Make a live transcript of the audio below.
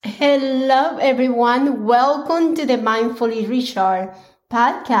Hello, everyone. Welcome to the Mindfully Recharged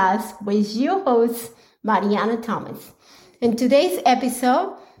podcast with your host, Mariana Thomas. In today's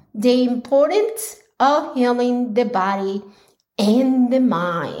episode, the importance of healing the body and the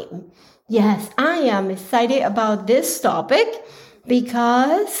mind. Yes, I am excited about this topic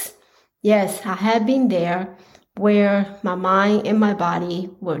because, yes, I have been there where my mind and my body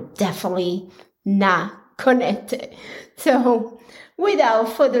were definitely not connected. So,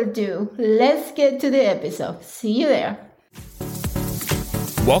 without further ado, let's get to the episode. See you there.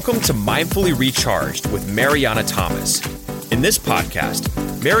 Welcome to Mindfully Recharged with Mariana Thomas. In this podcast,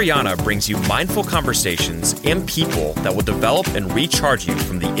 Mariana brings you mindful conversations and people that will develop and recharge you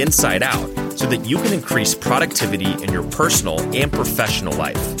from the inside out so that you can increase productivity in your personal and professional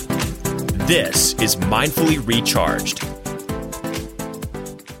life. This is Mindfully Recharged.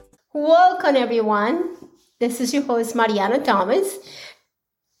 Welcome, everyone. This is your host, Mariana Thomas.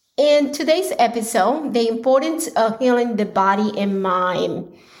 In today's episode, the importance of healing the body and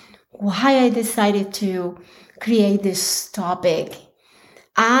mind. Why I decided to create this topic.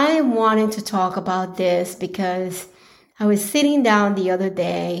 I wanted to talk about this because I was sitting down the other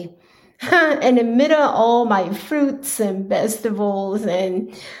day in the middle of all my fruits and vegetables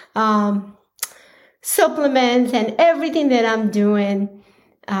and supplements and everything that I'm doing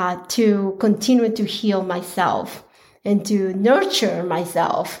to continue to heal myself and to nurture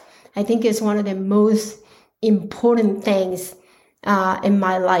myself. I think it's one of the most important things in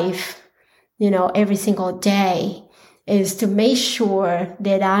my life, every single day, is to make sure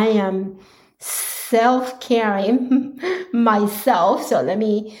that I am self-caring myself. So let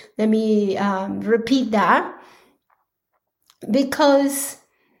me repeat that, because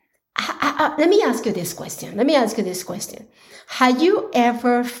let me ask you this question. Have you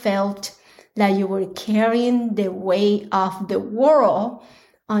ever felt that you were carrying the weight of the world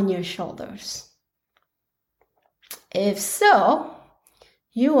on your shoulders? If so,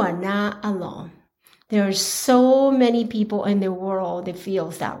 you are not alone. There are so many people in the world that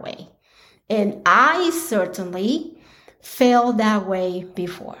feels that way. And I certainly felt that way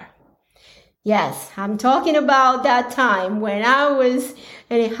before. Yes, I'm talking about that time when I was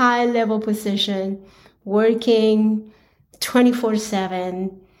in a high level position, working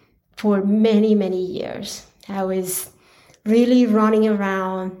 24/7 for many, many years. I was really running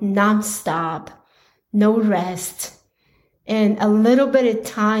around nonstop, no rest, and a little bit of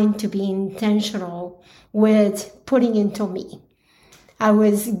time to be intentional with putting into me. I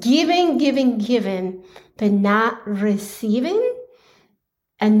was giving, but not receiving,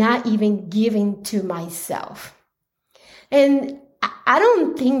 and not even giving to myself. And I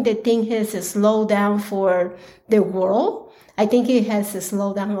don't think the thing has slowed down for the world. I think it has to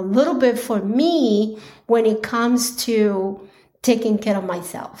slow down a little bit for me when it comes to taking care of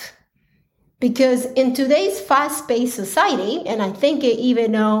myself. Because in today's fast-paced society, and I think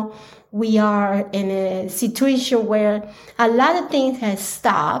even though we are in a situation where a lot of things have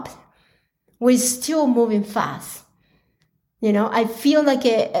stopped, we're still moving fast. I feel like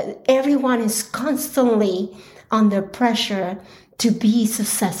everyone is constantly under pressure to be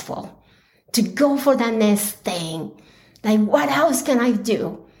successful, to go for that next thing. Like, what else can I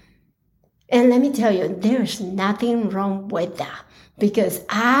do? And let me tell you, there's nothing wrong with that, because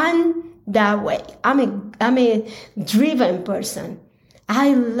I'm that way. I'm a driven person.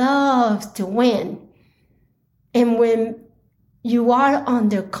 I love to win. And when you are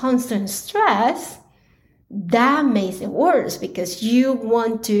under constant stress, that makes it worse, because you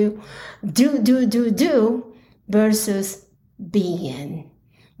want to do versus being,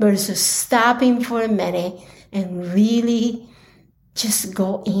 versus stopping for a minute and really just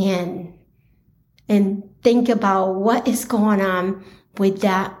go in and think about what is going on with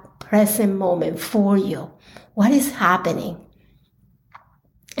that present moment for you. What is happening?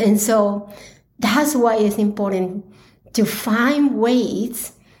 And so that's why it's important to find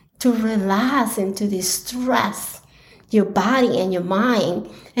ways to relax and to distress your body and your mind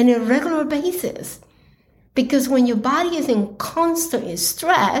on a regular basis. Because when your body is in constant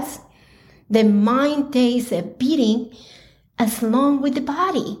stress, the mind takes a beating as long with the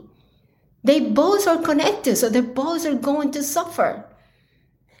body. They both are connected, so they both are going to suffer.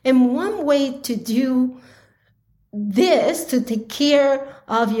 And one way to do this, to take care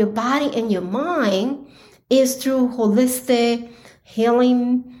of your body and your mind, is through holistic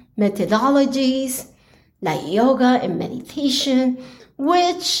healing methodologies like yoga and meditation,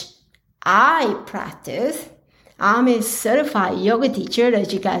 which I practice. I'm a certified yoga teacher,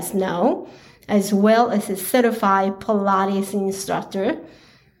 as you guys know, as well as a certified Pilates instructor,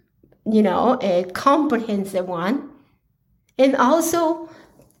 a comprehensive one. And also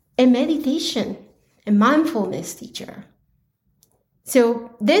a meditation, a mindfulness teacher.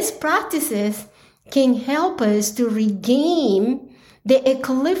 So these practices can help us to regain the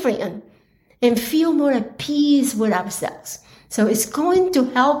equilibrium and feel more at peace with ourselves. So it's going to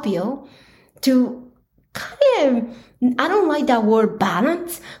help you to kind of, I don't like that word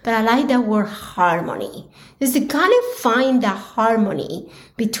balance, but I like that word harmony. It's to kind of find that harmony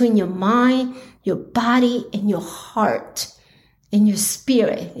between your mind, your body, and your heart, and your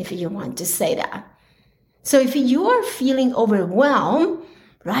spirit, if you want to say that. So if you are feeling overwhelmed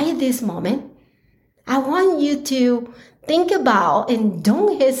right at this moment, I want you to think about and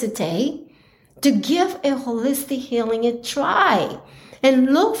don't hesitate to give a holistic healing a try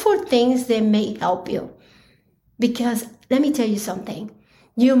and look for things that may help you. Because let me tell you something,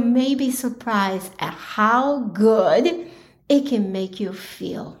 you may be surprised at how good it can make you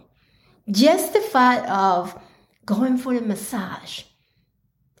feel. Just the fact of going for a massage.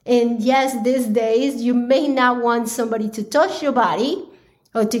 And yes, these days, you may not want somebody to touch your body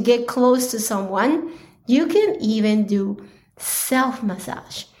or to get close to someone. You can even do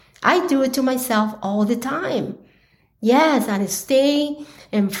self-massage. I do it to myself all the time. Yes, I stay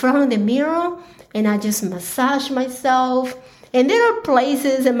in front of the mirror and I just massage myself. And there are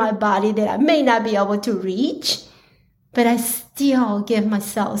places in my body that I may not be able to reach, but I still give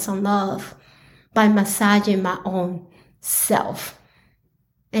myself some love by massaging my own self.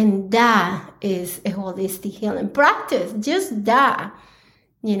 And that is a holistic healing practice. Just that,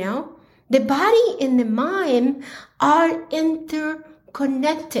 The body and the mind are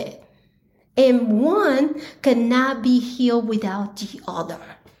interconnected. And one cannot be healed without the other.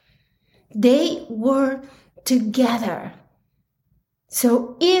 They work together.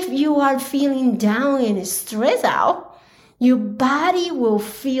 So if you are feeling down and stressed out, your body will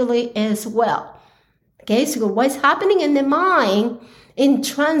feel it as well. Okay, so what's happening in the mind in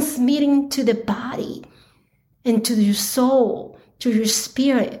transmitting to the body and to your soul, to your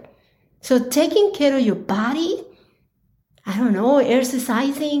spirit. So taking care of your body,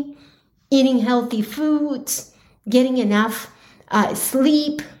 exercising, eating healthy foods, getting enough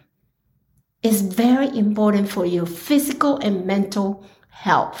sleep is very important for your physical and mental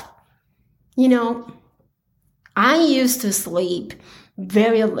health. I used to sleep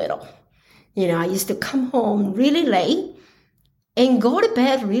very little. I used to come home really late and go to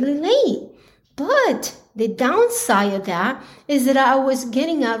bed really late. But the downside of that is that I was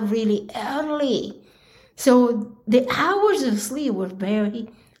getting up really early. So the hours of sleep were very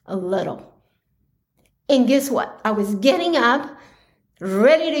little. And guess what? I was getting up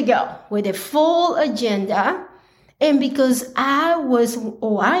ready to go with a full agenda. And because I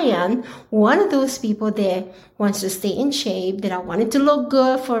am one of those people that wants to stay in shape, that I wanted to look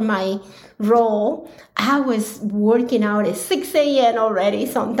good for my role, I was working out at 6 a.m. already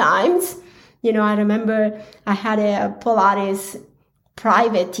sometimes. I remember I had a Pilates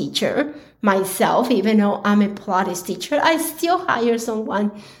private teacher myself. Even though I'm a Pilates teacher, I still hire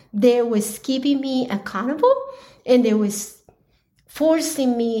someone that was keeping me accountable and they was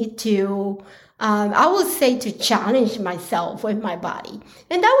forcing me to to challenge myself with my body.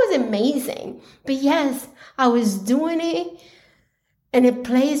 And that was amazing. But yes, I was doing it in a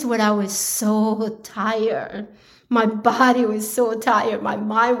place where I was so tired. My body was so tired. My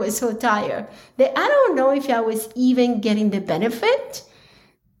mind was so tired that I don't know if I was even getting the benefit.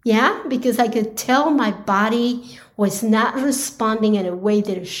 Yeah, because I could tell my body was not responding in a way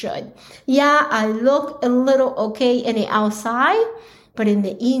that it should. Yeah, I look a little okay in the outside, but in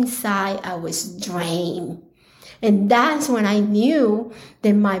the inside, I was drained. And that's when I knew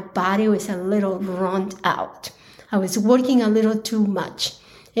that my body was a little run out. I was working a little too much.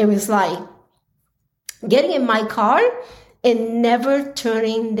 It was like getting in my car and never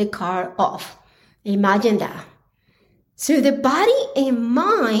turning the car off. Imagine that. So the body and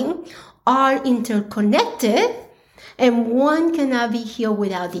mind are interconnected and one cannot be healed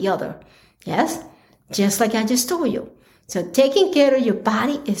without the other. Yes? Just like I just told you. So taking care of your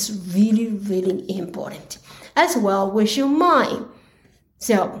body is really, really important, as well with your mind.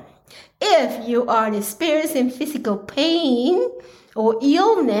 So if you are experiencing physical pain or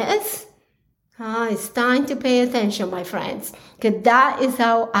illness, it's time to pay attention, my friends, because that is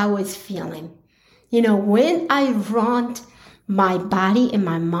how I was feeling. When I run my body and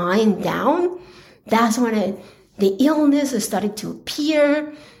my mind down, that's when the illness started to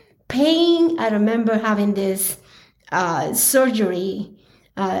appear. Pain, I remember having this surgery.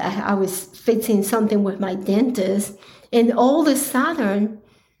 I was fixing something with my dentist, and all of a sudden,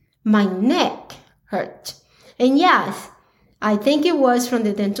 my neck hurt. And yes, I think it was from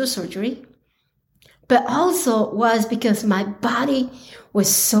the dental surgery, but also was because my body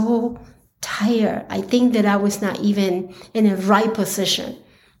was so tired. I think that I was not even in the right position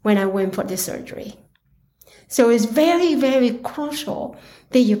when I went for the surgery. So it's very, very crucial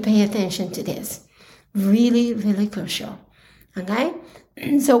that you pay attention to this. Really, really crucial. Okay?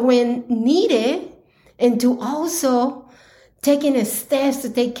 So when needed, and to also taking the steps to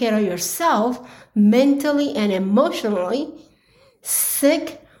take care of yourself mentally and emotionally,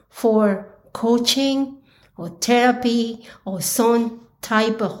 seek for coaching or therapy or some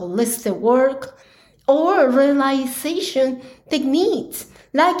type of holistic work or realization techniques,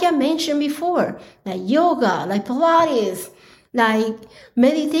 like I mentioned before, like yoga, like Pilates, like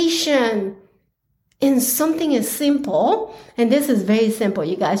meditation, and something as simple, and this is very simple,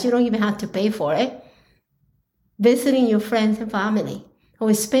 you guys, you don't even have to pay for it, visiting your friends and family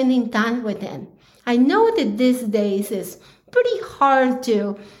or spending time with them. I know that these days is pretty hard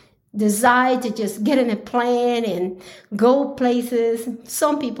to decide to just get in a plane and go places.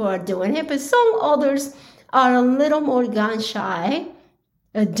 Some people are doing it, but some others are a little more gun shy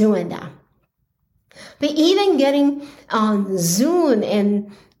of doing that. But even getting on Zoom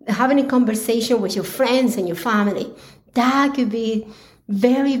and having a conversation with your friends and your family, that could be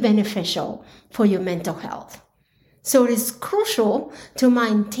very beneficial for your mental health. So it is crucial to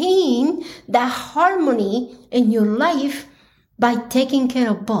maintain that harmony in your life by taking care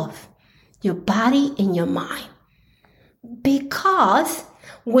of both your body and your mind. Because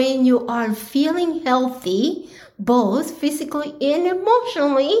when you are feeling healthy, both physically and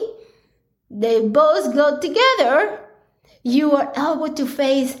emotionally, they both go together. You are able to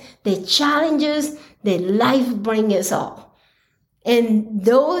face the challenges that life brings us all. And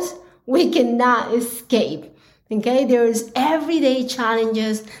those we cannot escape. Okay, there's everyday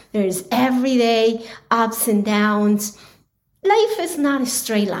challenges, there's everyday ups and downs. Life is not a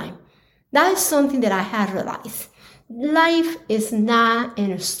straight line. That is something that I had realized. Life is not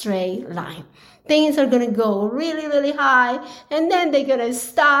in a straight line. Things are going to go really, really high, and then they're going to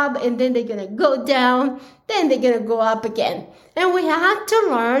stop, and then they're going to go down, then they're going to go up again. And we have to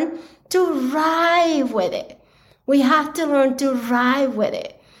learn to ride with it. We have to learn to ride with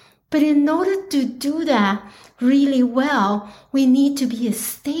it. But in order to do that really well, we need to be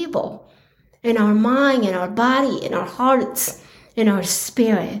stable in our mind, in our body, in our hearts, in our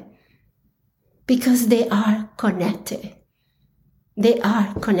spirit, because they are connected. They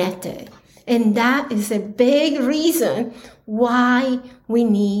are connected. And that is a big reason why we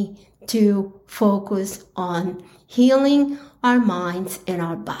need to focus on healing our minds and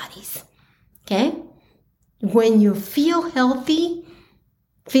our bodies. Okay? When you feel healthy,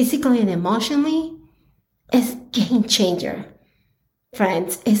 physically and emotionally, it's game changer.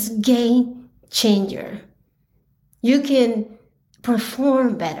 Friends, it's game changer. You can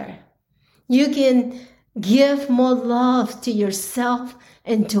perform better. You can give more love to yourself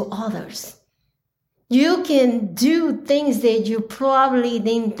and to others. You can do things that you probably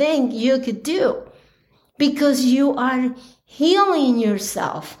didn't think you could do because you are healing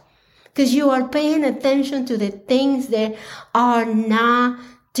yourself, because you are paying attention to the things that are not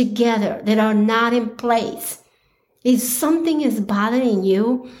together, that are not in place. If something is bothering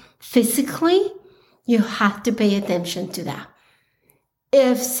you physically, you have to pay attention to that.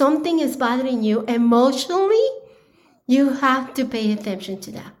 If something is bothering you emotionally, you have to pay attention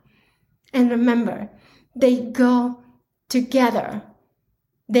to that. And remember, they go together.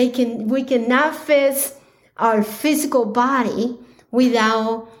 We cannot fix our physical body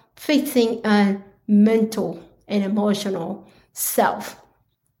without fixing a mental and emotional self.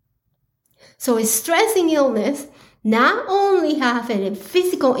 So stress and illness not only have a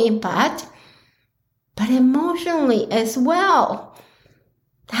physical impact, but emotionally as well.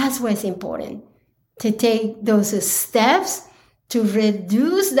 That's what's important, to take those steps to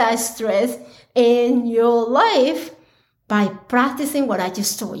reduce that stress in your life by practicing what I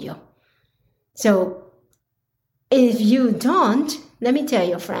just told you. So if you don't, let me tell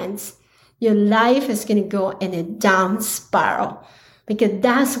you, friends, your life is going to go in a down spiral, because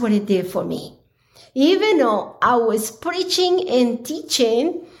that's what it did for me. Even though I was preaching and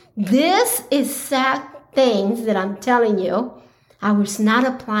teaching this exact things that I'm telling you, I was not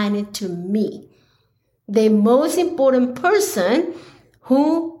applying it to me, the most important person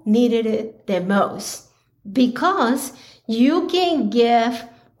who needed it the most, because you can give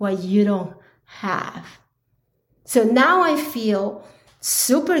what you don't have. So now I feel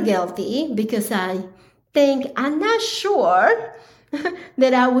super guilty because I think I'm not sure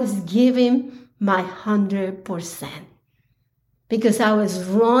that I was giving my 100%, because I was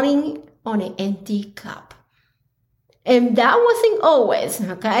running on an empty cup. And that wasn't always,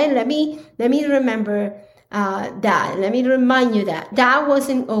 okay? Let me remember that. Let me remind you that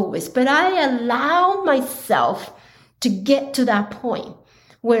wasn't always, but I allowed myself to get to that point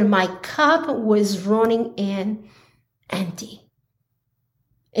where my cup was running in empty.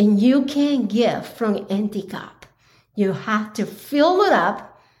 And you can't give from an empty cup. You have to fill it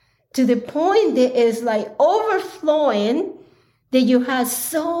up to the point that it's like overflowing, that you have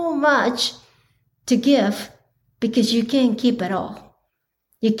so much to give because you can't keep it all.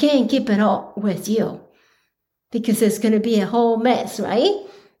 You can't keep it all with you because it's going to be a whole mess, right?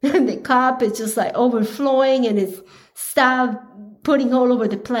 The cup is just like overflowing and it's stuff putting all over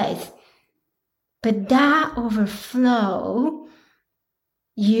the place. But that overflow,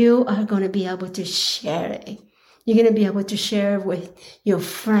 you are going to be able to share it. You're going to be able to share it with your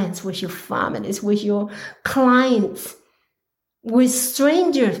friends, with your families, with your clients, with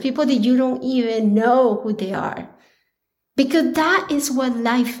strangers, people that you don't even know who they are. Because that is what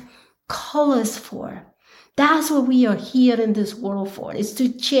life calls us for. That's what we are here in this world for, is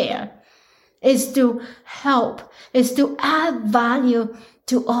to share, is to help, is to add value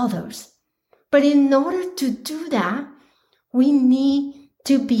to others. But in order to do that, we need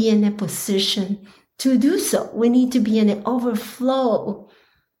to be in a position to do so. We need to be in an overflow.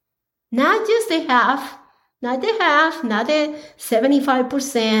 Not just the half, not the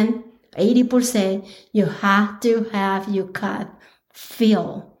 75%, 80%. You have to have your cup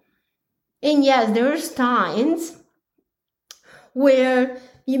filled. And yes, there's times where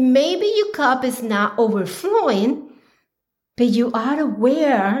maybe your cup is not overflowing, but you are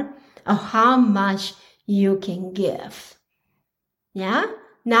aware of how much you can give. Yeah?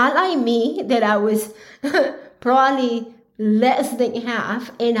 Not like me, that I was probably less than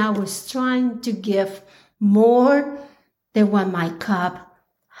half, and I was trying to give more than what my cup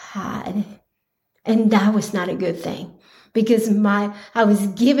had. And that was not a good thing, because I was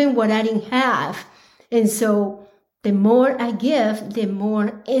giving what I didn't have. And so the more I give, the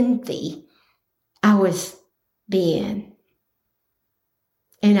more empty I was being.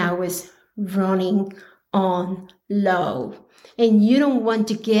 And I was running on low. And you don't want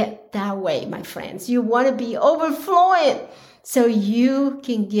to get that way, my friends. You want to be overflowing so you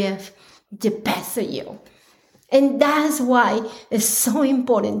can give the best of you. And that's why it's so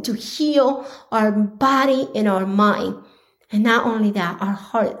important to heal our body and our mind. And not only that, our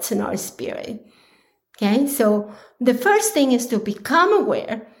hearts and our spirit. Okay, so the first thing is to become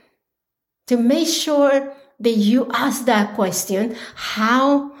aware, to make sure that you ask that question,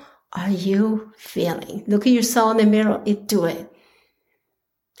 how are you feeling? Look at yourself in the mirror and do it.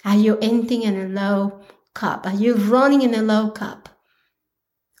 Are you emptying in a low cup? Are you running in a low cup?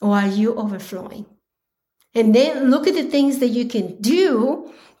 Or are you overflowing? And then look at the things that you can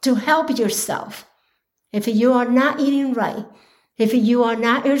do to help yourself. If you are not eating right, if you are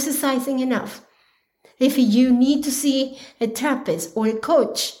not exercising enough, if you need to see a therapist or a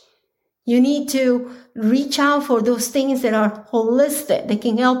coach, you need to reach out for those things that are holistic, that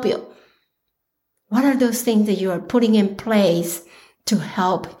can help you. What are those things that you are putting in place to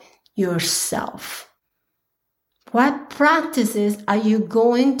help yourself? What practices are you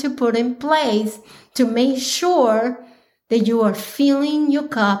going to put in place to make sure that you are filling your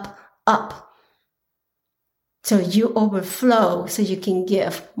cup up so you overflow, so you can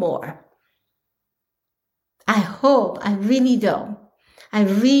give more? I really do. I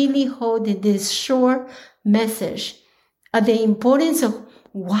really hope that this short message of the importance of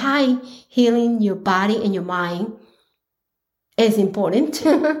why healing your body and your mind is important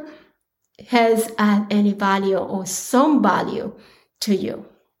has any value or some value to you.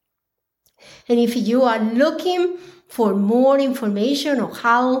 And if you are looking for more information on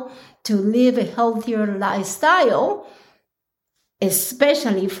how to live a healthier lifestyle,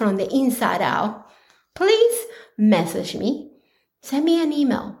 especially from the inside out, please message me. Send me an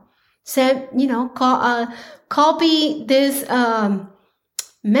email. Copy this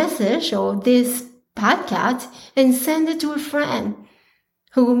message or this podcast and send it to a friend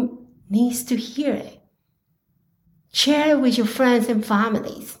who needs to hear it. Share it with your friends and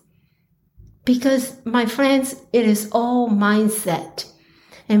families. Because, my friends, it is all mindset.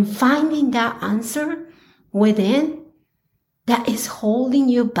 And finding that answer within that is holding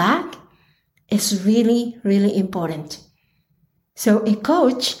you back is really, really important. So a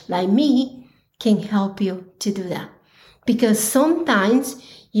coach like me can help you to do that. Because sometimes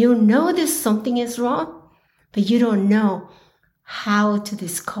you know that something is wrong, but you don't know how to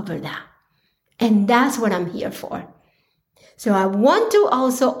discover that. And that's what I'm here for. So I want to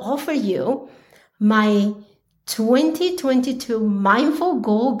also offer you my 2022 Mindful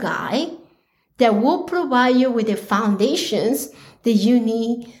Goal Guide that will provide you with the foundations that you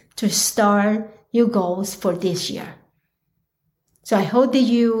need to start your goals for this year. So I hope that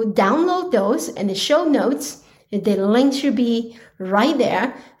you download those in the show notes. The link should be right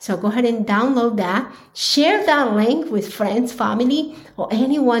there. So go ahead and download that. Share that link with friends, family, or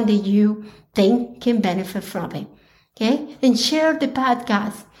anyone that you think can benefit from it. Okay? And share the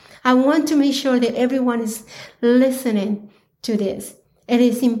podcast. I want to make sure that everyone is listening to this. It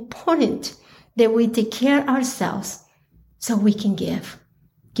is important that we take care of ourselves so we can give,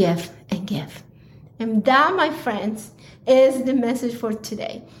 and give. And that, my friends, is the message for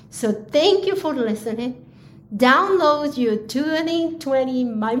today. So thank you for listening. Download your 2020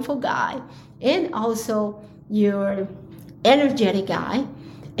 Mindful Guide and also your Energetic Guide.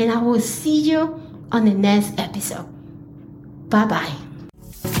 And I will see you on the next episode. Bye-bye.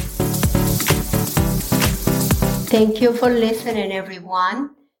 Thank you for listening,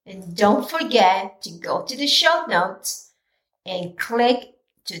 everyone. And don't forget to go to the show notes and click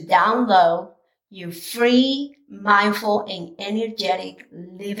to download your free Mindful and Energetic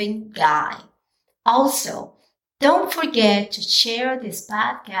Living Guide. Also, don't forget to share this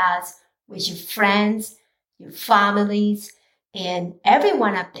podcast with your friends, your families, and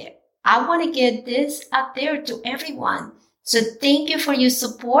everyone up there. I want to get this up there to everyone. So thank you for your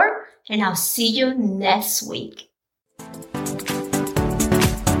support, and I'll see you next week.